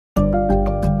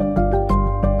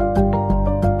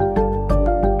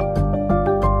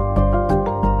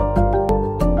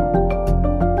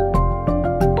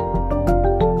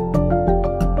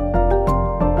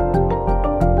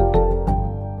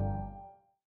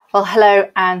Well, hello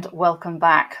and welcome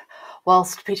back.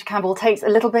 Whilst Peter Campbell takes a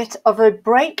little bit of a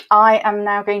break, I am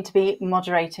now going to be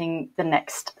moderating the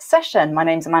next session. My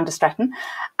name's Amanda Stretton,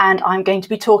 and I'm going to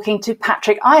be talking to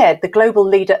Patrick Ayed, the Global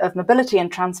Leader of Mobility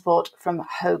and Transport from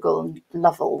Hogan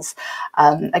Lovells,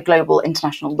 a global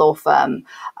international law firm.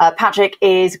 Patrick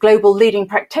is Global Leading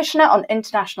Practitioner on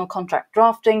International Contract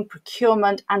Drafting,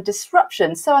 Procurement and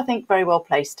Disruption, so I think very well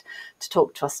placed to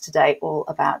talk to us today all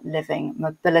about living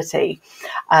mobility.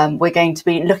 We're going to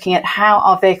be looking at how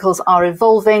our vehicles are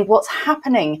evolving, what's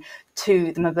happening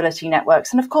to the mobility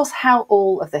networks, and of course how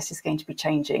all of this is going to be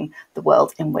changing the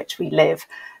world in which we live.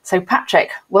 So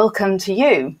Patrick, welcome to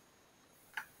you.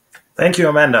 Thank you,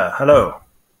 Amanda. Hello.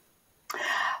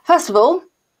 First of all,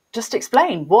 just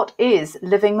explain, what is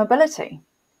living mobility?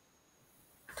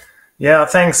 Yeah,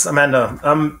 thanks, Amanda.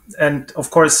 And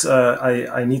of course,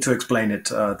 I need to explain it.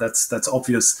 That's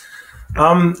obvious.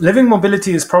 Living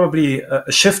mobility is probably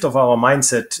a shift of our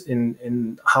mindset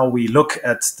in how we look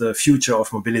at the future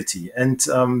of mobility. And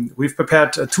we've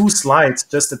prepared two slides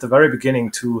just at the very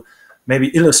beginning to maybe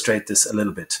illustrate this a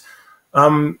little bit.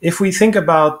 If we think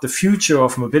about the future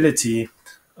of mobility,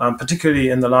 particularly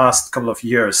in the last couple of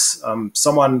years,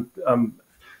 someone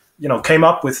came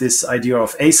up with this idea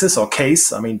of ACES or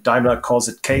CASE. I mean, Daimler calls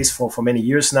it CASE for many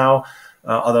years now.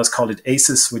 Others call it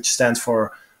ACES, which stands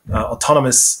for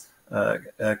Autonomous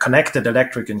Connected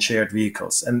Electric and Shared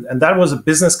Vehicles. And that was a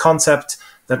business concept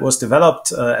that was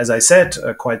developed, as I said,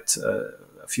 quite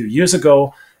a few years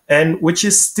ago, and which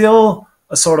is still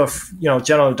a sort of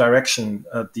general direction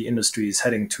the industry is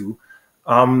heading to.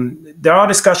 There are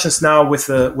discussions now with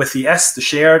the S, the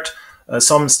shared.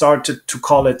 Some started to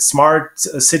call it smart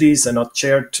cities and not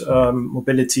shared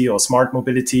mobility or smart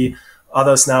mobility.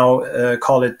 Others now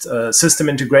call it system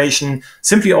integration,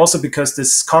 simply also because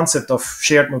this concept of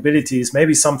shared mobility is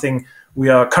maybe something we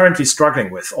are currently struggling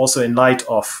with, also in light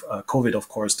of COVID, of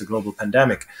course, the global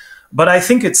pandemic. But I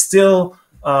think it's still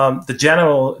the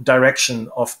general direction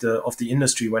of the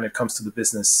industry when it comes to the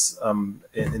business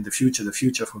in the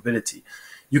future of mobility.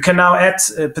 You can now add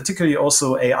particularly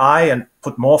also AI and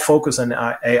put more focus on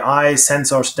AI,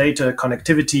 sensors, data,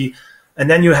 connectivity. And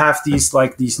then you have these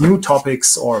new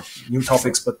topics,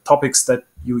 but topics that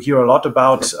you hear a lot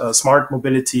about, smart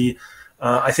mobility.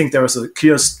 I think there is a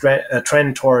clear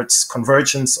trend towards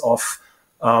convergence of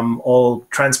all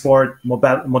transport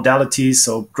modalities.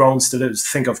 So drones,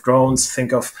 think of drones,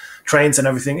 think of trains and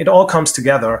everything. It all comes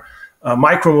together.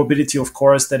 Micro mobility, of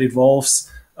course, that evolves.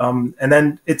 And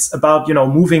then it's about,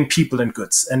 moving people and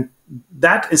goods. And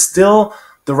that is still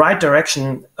the right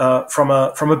direction from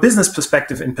a business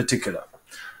perspective in particular.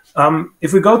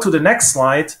 If we go to the next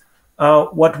slide,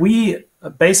 what we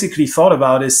basically thought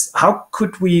about is how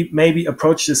could we maybe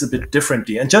approach this a bit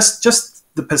differently, and just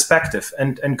the perspective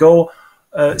and go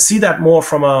see that more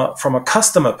from a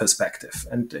customer perspective.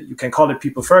 And you can call it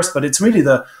people first, but it's really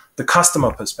the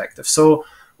customer perspective. So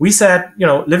we said,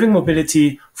 living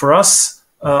mobility for us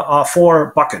are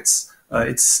four buckets.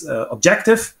 It's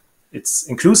objective, it's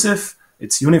inclusive,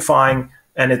 it's unifying,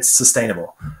 and it's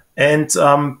sustainable. And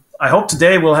I hope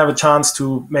today we'll have a chance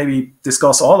to maybe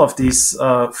discuss all of these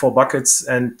four buckets,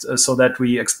 and so that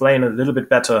we explain a little bit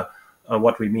better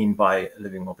what we mean by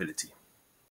living mobility.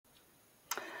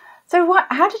 So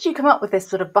how did you come up with this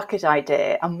sort of bucket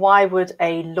idea, and why would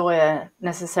a lawyer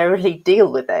necessarily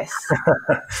deal with this?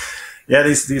 Yeah,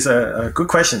 these are good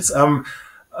questions.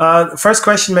 First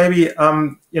question, maybe,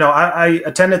 I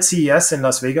attended CES in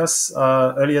Las Vegas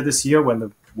earlier this year when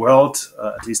the world,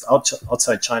 at least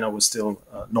outside China, was still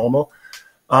normal.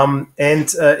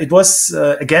 And it was,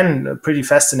 again, pretty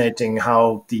fascinating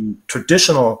how the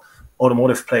traditional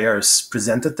automotive players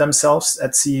presented themselves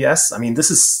at CES. I mean,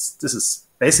 this is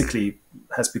basically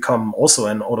has become also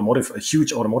a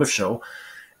huge automotive show.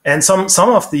 And some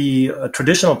of the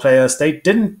traditional players, they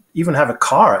didn't even have a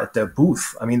car at their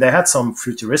booth. I mean, they had some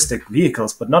futuristic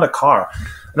vehicles, but not a car.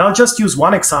 And I'll just use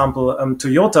one example.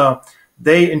 Toyota,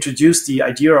 they introduced the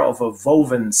idea of a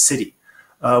woven city.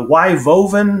 Why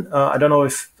woven? I don't know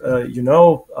if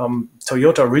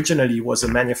Toyota originally was a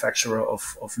manufacturer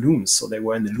of looms, so they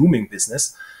were in the looming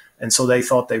business. And so they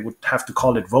thought they would have to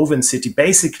call it woven city.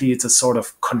 Basically, it's a sort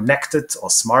of connected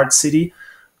or smart city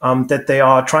that they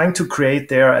are trying to create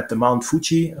there at the Mount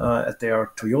Fuji, at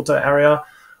their Toyota area,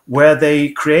 where they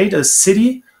create a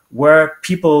city where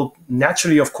people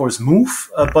naturally, of course,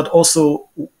 move, but also,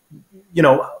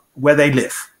 where they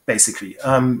live, basically.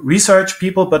 Research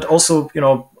people, but also,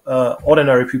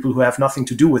 ordinary people who have nothing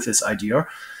to do with this idea.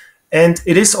 And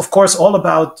it is, of course, all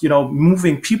about,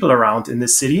 moving people around in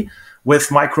this city with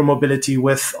micromobility,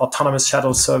 with autonomous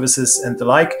shuttle services and the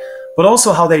like. but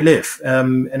also how they live.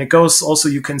 And it goes also,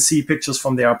 you can see pictures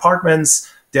from their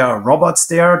apartments. There are robots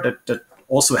there that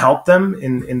also help them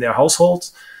in their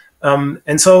households.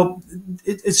 And so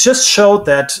it's just showed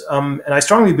that, and I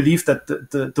strongly believe that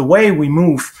the way we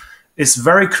move is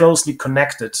very closely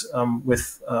connected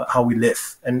with how we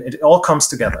live, and it all comes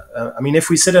together. I mean, if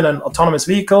we sit in an autonomous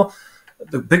vehicle,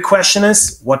 the big question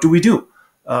is, what do?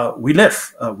 We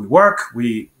live, we work,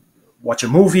 we watch a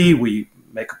movie, we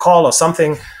make a call or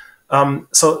something.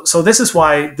 So this is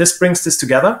why this brings this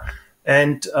together.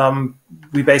 And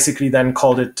we basically then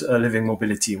called it living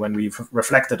mobility when we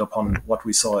reflected upon what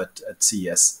we saw at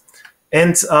CES.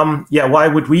 And why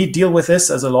would we deal with this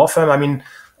as a law firm? I mean,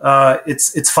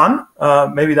 it's fun.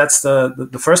 Maybe that's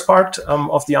the first part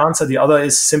of the answer. The other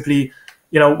is simply,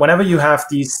 whenever you have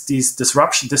this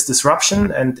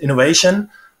disruption and innovation,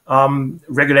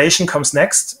 regulation comes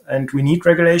next, and we need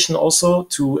regulation also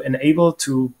to enable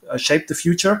to shape the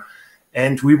future.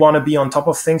 And we want to be on top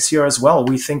of things here as well.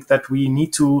 We think that we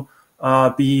need to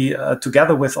be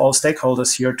together with all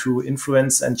stakeholders here to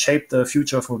influence and shape the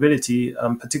future of mobility,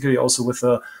 particularly also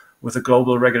with a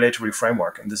global regulatory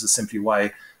framework. And this is simply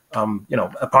why,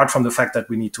 apart from the fact that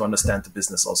we need to understand the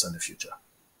business also in the future.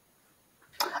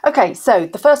 Okay, so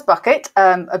the first bucket,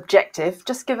 objective,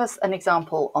 just give us an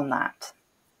example on that.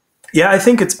 Yeah, I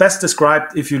think it's best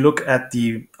described if you look at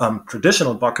the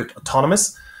traditional bucket,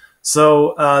 autonomous.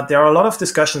 So there are a lot of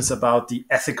discussions about the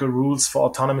ethical rules for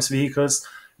autonomous vehicles.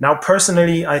 Now,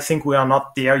 personally, I think we are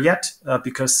not there yet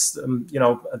because,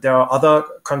 there are other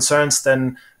concerns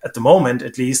than, at the moment,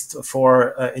 at least,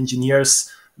 for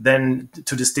engineers than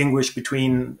to distinguish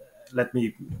between, let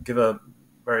me give a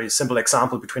very simple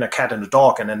example, between a cat and a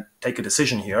dog and then take a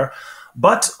decision here.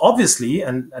 But obviously,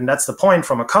 and that's the point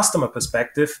from a customer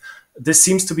perspective, this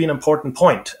seems to be an important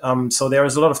point. So there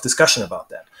is a lot of discussion about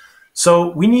that.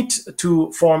 So we need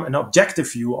to form an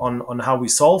objective view on how we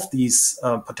solve these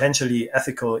potentially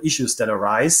ethical issues that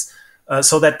arise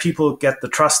so that people get the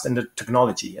trust in the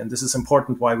technology. And this is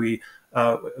important why we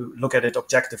look at it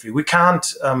objectively. We can't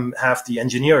have the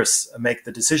engineers make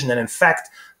the decision. And in fact,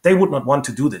 they would not want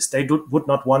to do this. They would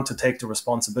not want to take the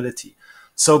responsibility.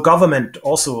 So government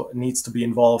also needs to be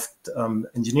involved.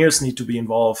 Engineers need to be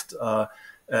involved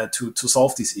to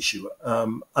solve this issue.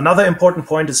 Another important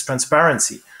point is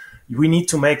transparency. We need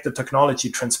to make the technology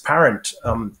transparent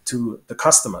to the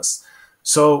customers.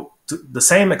 So the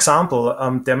same example,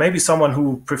 there may be someone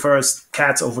who prefers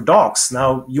cats over dogs.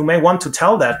 Now, you may want to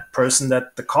tell that person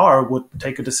that the car would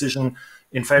take a decision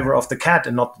in favor of the cat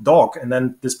and not the dog, and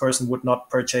then this person would not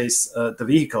purchase the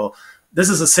vehicle. This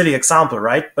is a silly example,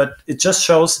 right? But it just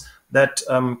shows that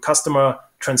customer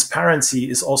transparency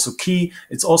is also key.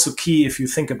 It's also key if you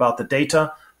think about the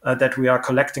data that we are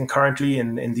collecting currently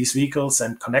in these vehicles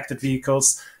and connected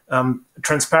vehicles.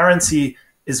 Transparency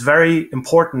is very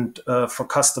important for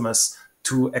customers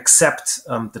to accept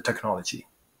the technology.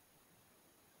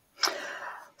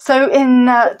 So in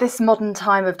this modern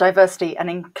time of diversity and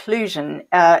inclusion,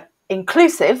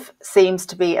 inclusive seems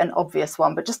to be an obvious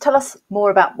one, but just tell us more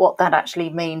about what that actually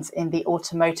means in the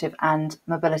automotive and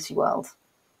mobility world.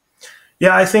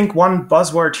 Yeah, I think one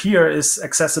buzzword here is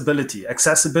accessibility.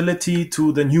 Accessibility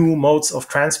to the new modes of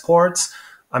transport.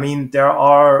 I mean, there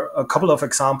are a couple of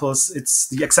examples. It's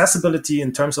the accessibility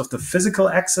in terms of the physical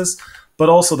access, but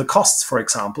also the costs, for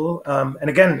example. And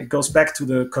again, it goes back to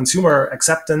the consumer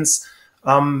acceptance.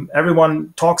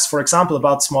 Everyone talks, for example,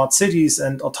 about smart cities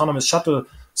and autonomous shuttle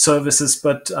services.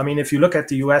 But I mean, if you look at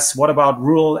the US, what about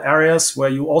rural areas where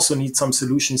you also need some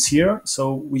solutions here?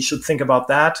 So we should think about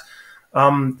that.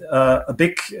 A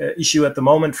big issue at the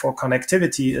moment for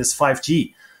connectivity is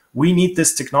 5G. We need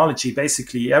this technology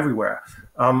basically everywhere.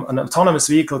 An autonomous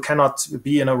vehicle cannot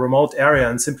be in a remote area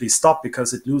and simply stop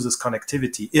because it loses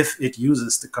connectivity. If it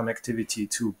uses the connectivity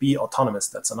to be autonomous,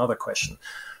 that's another question.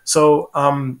 So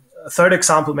a third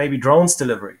example, maybe drones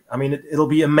delivery. I mean, it'll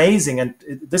be amazing. And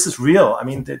this is real. I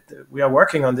mean, we are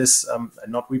working on this,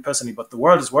 not we personally, but the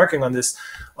world is working on this,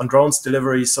 on drones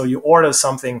delivery. So you order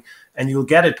something and you'll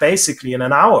get it basically in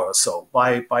an hour or so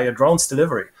by a drones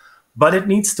delivery. But it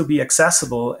needs to be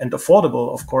accessible and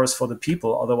affordable, of course, for the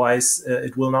people. Otherwise,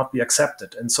 it will not be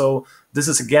accepted. And so this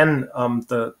is, again,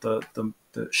 the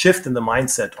shift in the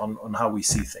mindset on how we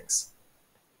see things.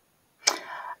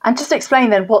 And just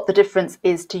explain then what the difference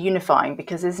is to Unifying,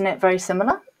 because isn't it very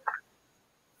similar?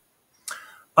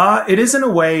 It is in a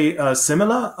way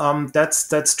similar.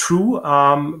 That's true,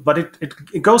 but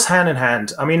it goes hand in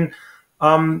hand. I mean,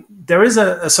 there is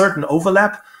a certain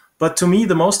overlap, but to me,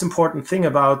 the most important thing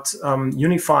about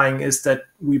Unifying is that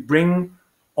we bring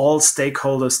all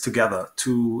stakeholders together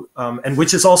to, and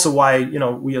which is also why,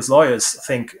 we as lawyers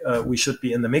think we should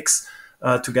be in the mix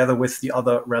together with the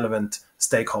other relevant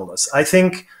stakeholders. I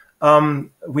think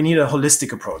we need a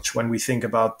holistic approach when we think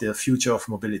about the future of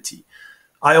mobility.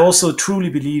 I also truly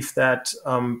believe that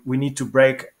we need to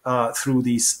break through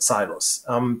these silos.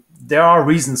 There are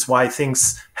reasons why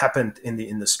things happened in the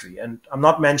industry, and I'm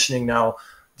not mentioning now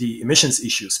the emissions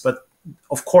issues, but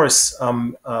of course,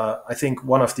 I think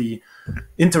one of the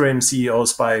interim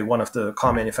CEOs by one of the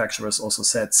car manufacturers also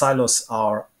said silos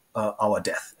are our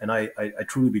death. And I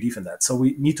truly believe in that. So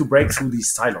we need to break through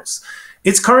these silos.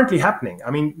 It's currently happening. I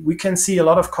mean, we can see a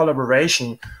lot of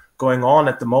collaboration going on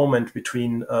at the moment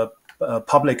between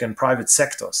public and private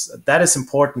sectors. That is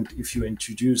important if you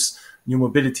introduce new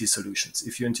mobility solutions,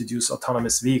 if you introduce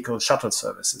autonomous vehicle shuttle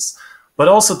services, but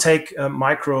also take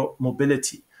micro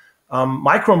mobility.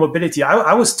 Micro-mobility,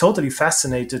 I was totally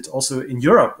fascinated also in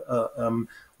Europe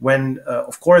when,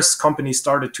 of course, companies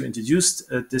started to introduce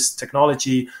this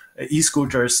technology,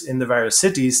 e-scooters in the various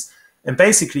cities. And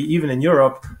basically, even in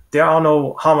Europe, there are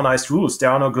no harmonized rules. There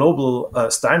are no global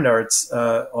standards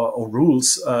or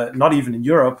rules, not even in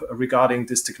Europe, regarding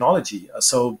this technology.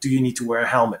 So do you need to wear a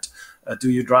helmet? Do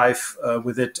you drive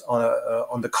with it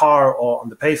on the car or on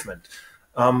the pavement?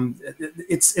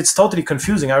 It's totally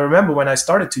confusing. I remember when I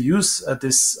started to use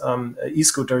this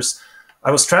e-scooters, I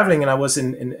was traveling and I was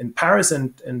in Paris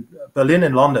and Berlin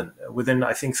and London within,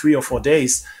 I think, 3 or 4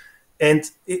 days. And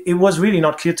it was really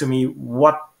not clear to me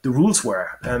what the rules were.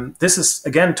 This is,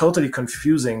 again, totally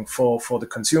confusing for the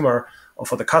consumer or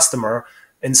for the customer.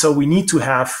 And so we need to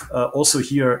have also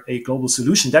here a global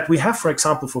solution that we have, for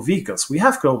example, for vehicles. We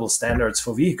have global standards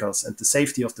for vehicles and the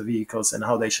safety of the vehicles and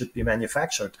how they should be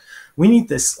manufactured. We need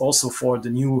this also for the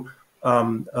new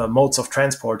modes of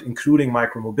transport, including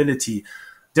micromobility.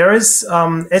 There is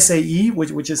SAE,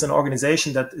 which is an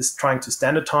organization that is trying to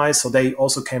standardize. So they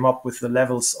also came up with the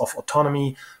levels of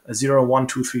autonomy, 0, 1,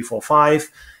 2, 3, 4,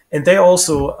 5. And they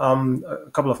also,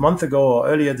 a couple of months ago or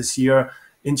earlier this year,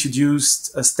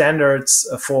 introduced standards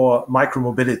for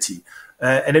micromobility.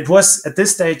 And it was at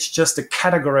this stage just a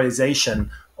categorization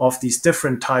of these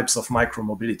different types of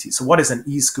micromobility. So what is an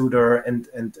e-scooter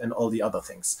and all the other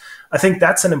things? I think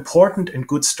that's an important and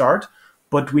good start,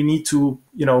 but we need to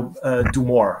do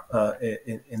more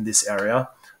in this area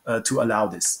to allow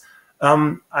this.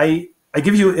 I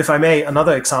give you, if I may,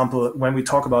 another example when we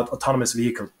talk about autonomous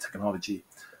vehicle technology.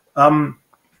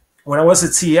 When I was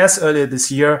at CES earlier this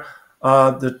year,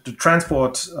 the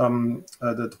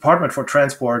Department for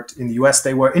Transport in the US,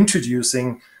 they were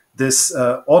introducing this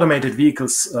Automated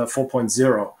Vehicles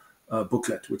 4.0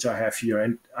 booklet, which I have here.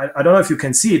 And I don't know if you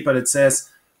can see it, but it says,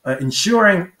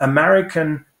 ensuring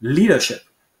American leadership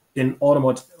in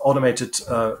automated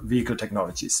vehicle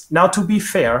technologies. Now, to be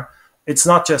fair, it's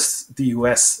not just the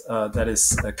US that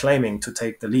is claiming to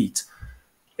take the lead.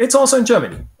 It's also in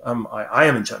Germany. I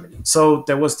am in Germany. So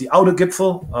there was the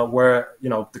Autogipfel where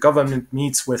the government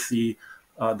meets with the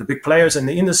big players in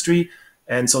the industry,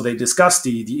 and so they discuss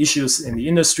the issues in the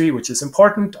industry, which is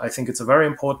important. I think it's a very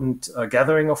important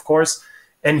gathering, of course.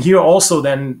 And here also,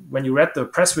 then, when you read the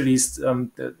press release,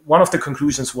 one of the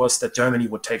conclusions was that Germany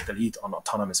would take the lead on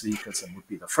autonomous vehicles and would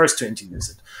be the first to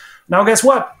introduce it. Now, guess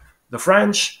what? The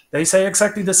French, they say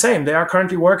exactly the same. They are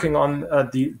currently working on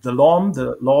the LOM,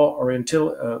 the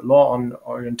law on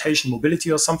orientation mobility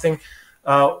or something,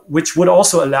 which would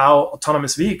also allow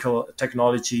autonomous vehicle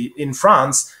technology in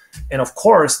France. And of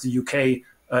course, the UK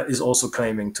is also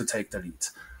claiming to take the lead.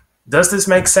 Does this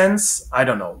make sense? I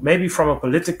don't know. Maybe from a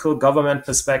political government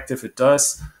perspective, it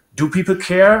does. Do people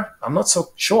care? I'm not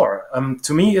so sure.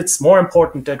 To me, it's more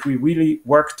important that we really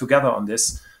work together on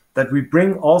this, that we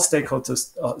bring all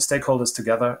stakeholders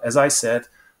together. As I said,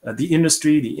 the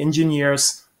industry, the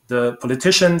engineers, the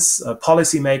politicians,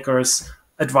 policymakers,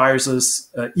 advisors,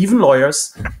 even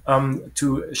lawyers,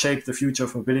 to shape the future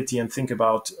of mobility and think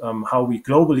about how we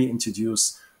globally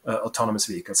introduce autonomous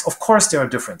vehicles. Of course, there are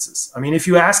differences. I mean, if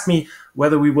you ask me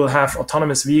whether we will have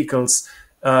autonomous vehicles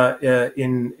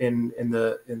in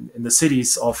the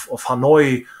cities of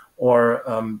Hanoi or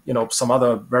some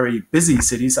other very busy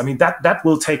cities, I mean that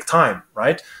will take time,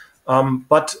 right?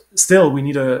 But still, we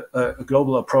need a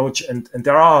global approach, and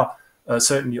there are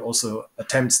certainly also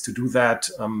attempts to do that.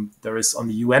 There is on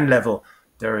the UN level,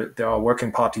 there are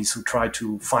working parties who try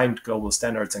to find global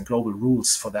standards and global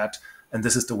rules for that, and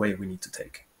this is the way we need to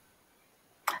take.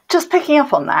 Just picking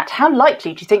up on that, how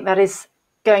likely do you think that is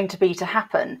going to be to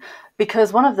happen?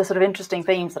 Because one of the sort of interesting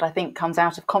themes that I think comes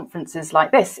out of conferences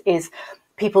like this is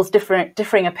people's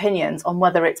differing opinions on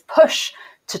whether it's push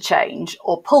to change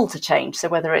or pull to change. So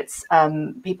whether it's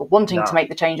people wanting to make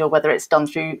the change or whether it's done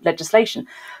through legislation.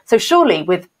 So surely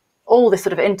with all this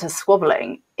sort of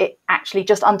inter-squabbling, it actually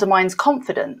just undermines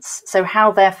confidence. So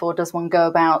how therefore does one go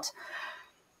about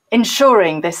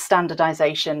ensuring this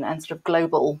standardization and sort of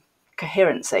global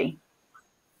coherency?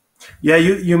 Yeah,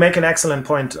 you make an excellent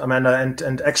point, Amanda.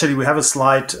 And actually, we have a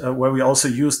slide where we also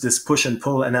use this push and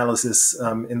pull analysis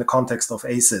in the context of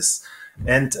ACES.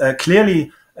 And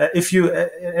clearly,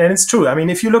 and it's true, I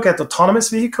mean, if you look at autonomous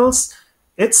vehicles,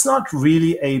 it's not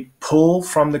really a pull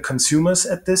from the consumers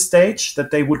at this stage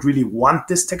that they would really want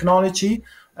this technology.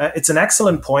 It's an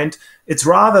excellent point. It's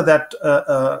rather that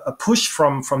a push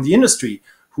from the industry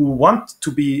who wants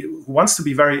to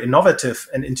be very innovative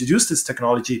and introduce this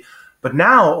technology. But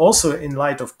now, also in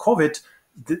light of COVID,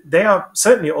 they are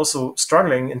certainly also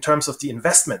struggling in terms of the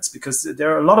investments, because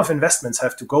there are a lot of investments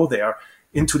have to go there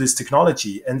into this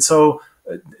technology. And so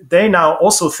they now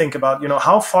also think about,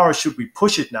 how far should we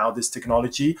push it now, this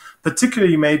technology,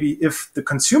 particularly maybe if the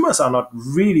consumers are not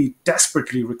really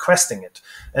desperately requesting it.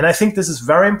 And I think this is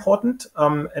very important.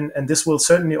 And this will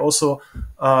certainly also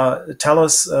tell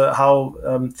us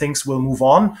how things will move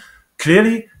on.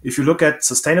 Clearly, if you look at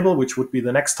sustainable, which would be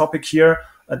the next topic here,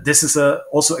 this is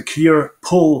also a clear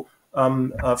pull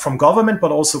from government,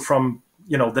 but also from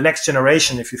the next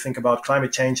generation. If you think about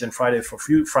climate change and Fridays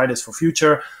for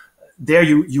Future, there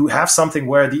you have something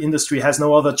where the industry has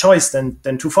no other choice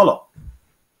than to follow.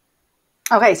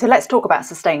 Okay, so let's talk about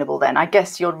sustainable then. I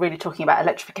guess you're really talking about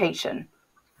electrification.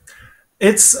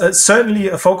 It's certainly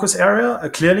a focus area,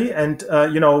 clearly. And,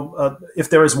 if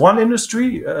there is one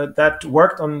industry that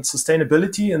worked on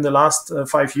sustainability in the last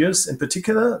 5 years in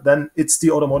particular, then it's the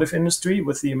automotive industry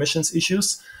with the emissions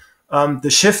issues.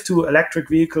 The shift to electric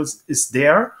vehicles is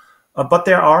there, but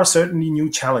there are certainly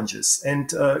new challenges.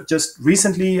 And just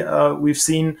recently, we've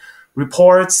seen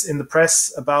reports in the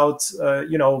press about,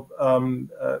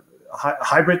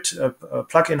 hybrid,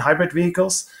 plug-in hybrid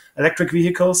vehicles, electric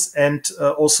vehicles, and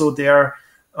also their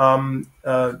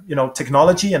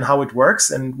technology and how it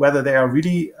works, and whether they are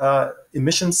really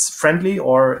emissions friendly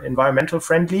or environmental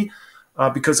friendly,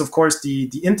 because of course the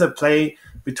interplay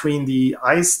between the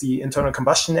ICE, the internal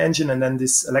combustion engine, and then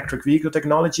this electric vehicle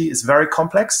technology is very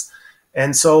complex.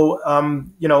 And so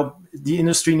the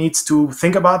industry needs to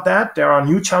think about that. There are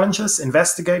new challenges.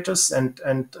 Investigators and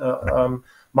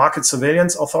market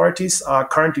surveillance authorities are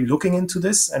currently looking into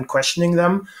this and questioning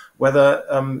them, whether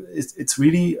it's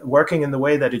really working in the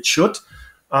way that it should.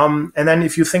 And then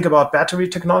if you think about battery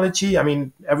technology, I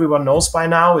mean, everyone knows by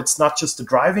now, it's not just the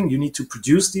driving. You need to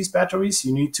produce these batteries.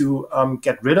 You need to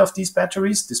get rid of these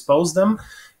batteries, dispose them.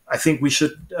 I think we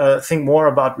should think more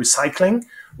about recycling,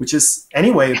 which is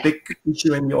anyway a big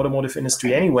issue in the automotive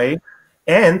industry anyway.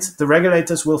 And the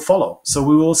regulators will follow. So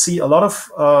we will see a lot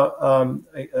of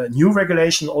new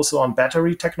regulation also on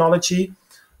battery technology.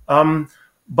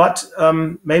 But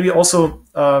maybe also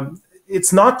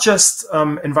it's not just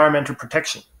environmental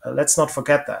protection. Let's not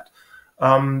forget that.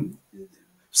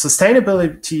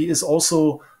 Sustainability is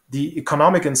also the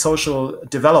economic and social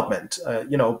development.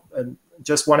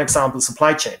 Just one example,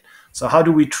 supply chain. So how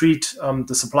do we treat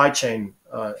the supply chain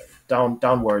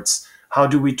downwards? How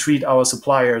do we treat our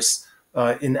suppliers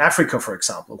in Africa, for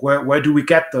example? Where do we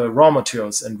get the raw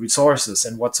materials and resources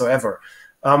and whatsoever?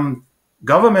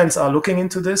 Governments are looking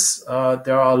into this.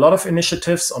 There are a lot of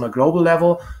initiatives on a global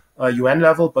level, UN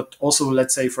level, but also,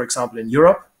 let's say, for example, in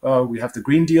Europe, we have the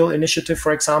Green Deal initiative,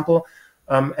 for example.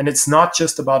 And it's not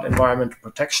just about environmental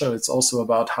protection. It's also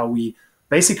about how we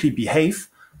basically behave,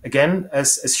 again,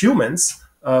 as humans,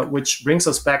 which brings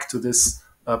us back to this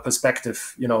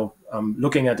perspective,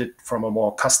 looking at it from a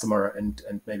more customer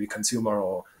and maybe consumer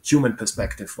or human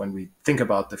perspective when we think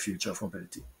about the future of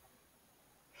mobility.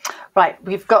 Right,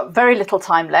 we've got very little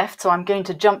time left, so I'm going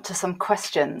to jump to some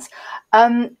questions.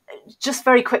 Just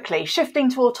very quickly, shifting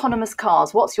to autonomous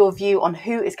cars, what's your view on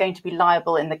who is going to be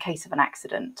liable in the case of an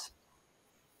accident?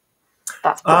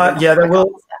 That's there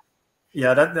will.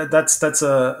 Yeah, that's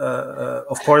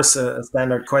of course a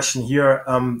standard question here.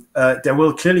 There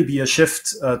will clearly be a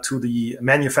shift to the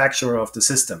manufacturer of the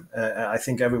system. I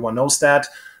think everyone knows that.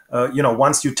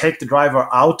 Once you take the driver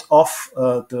out of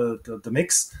the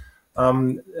mix,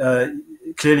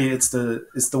 clearly it's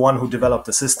the one who developed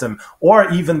the system,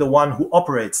 or even the one who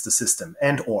operates the system,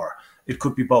 or it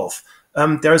could be both.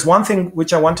 There is one thing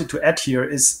which I wanted to add here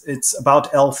it's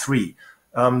about L3,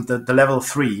 the level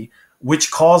 3.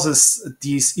 Which causes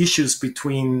these issues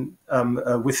between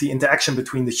with the interaction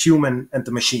between the human and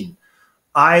the machine.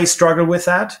 I struggle with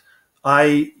that.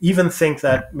 I even think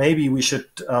that maybe we should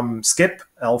skip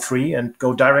L3 and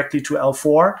go directly to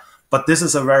L4. But this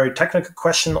is a very technical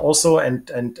question also, and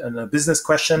a business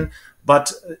question.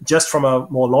 But just from a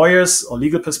more lawyers or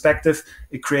legal perspective,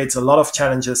 it creates a lot of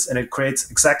challenges, and it creates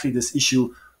exactly this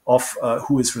issue of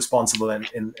who is responsible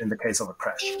in the case of a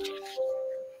crash.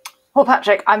 Well,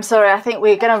 Patrick, I'm sorry. I think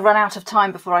we're going to run out of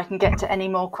time before I can get to any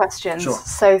more questions. Sure.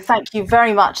 So thank you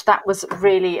very much. That was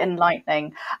really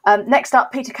enlightening. Next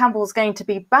up, Peter Campbell's going to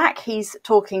be back. He's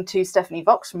talking to Stephanie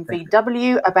Vox from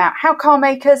VW about how car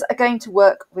makers are going to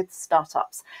work with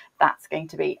startups. That's going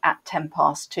to be at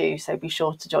 2:10. So be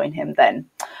sure to join him then.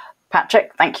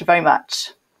 Patrick, thank you very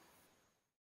much.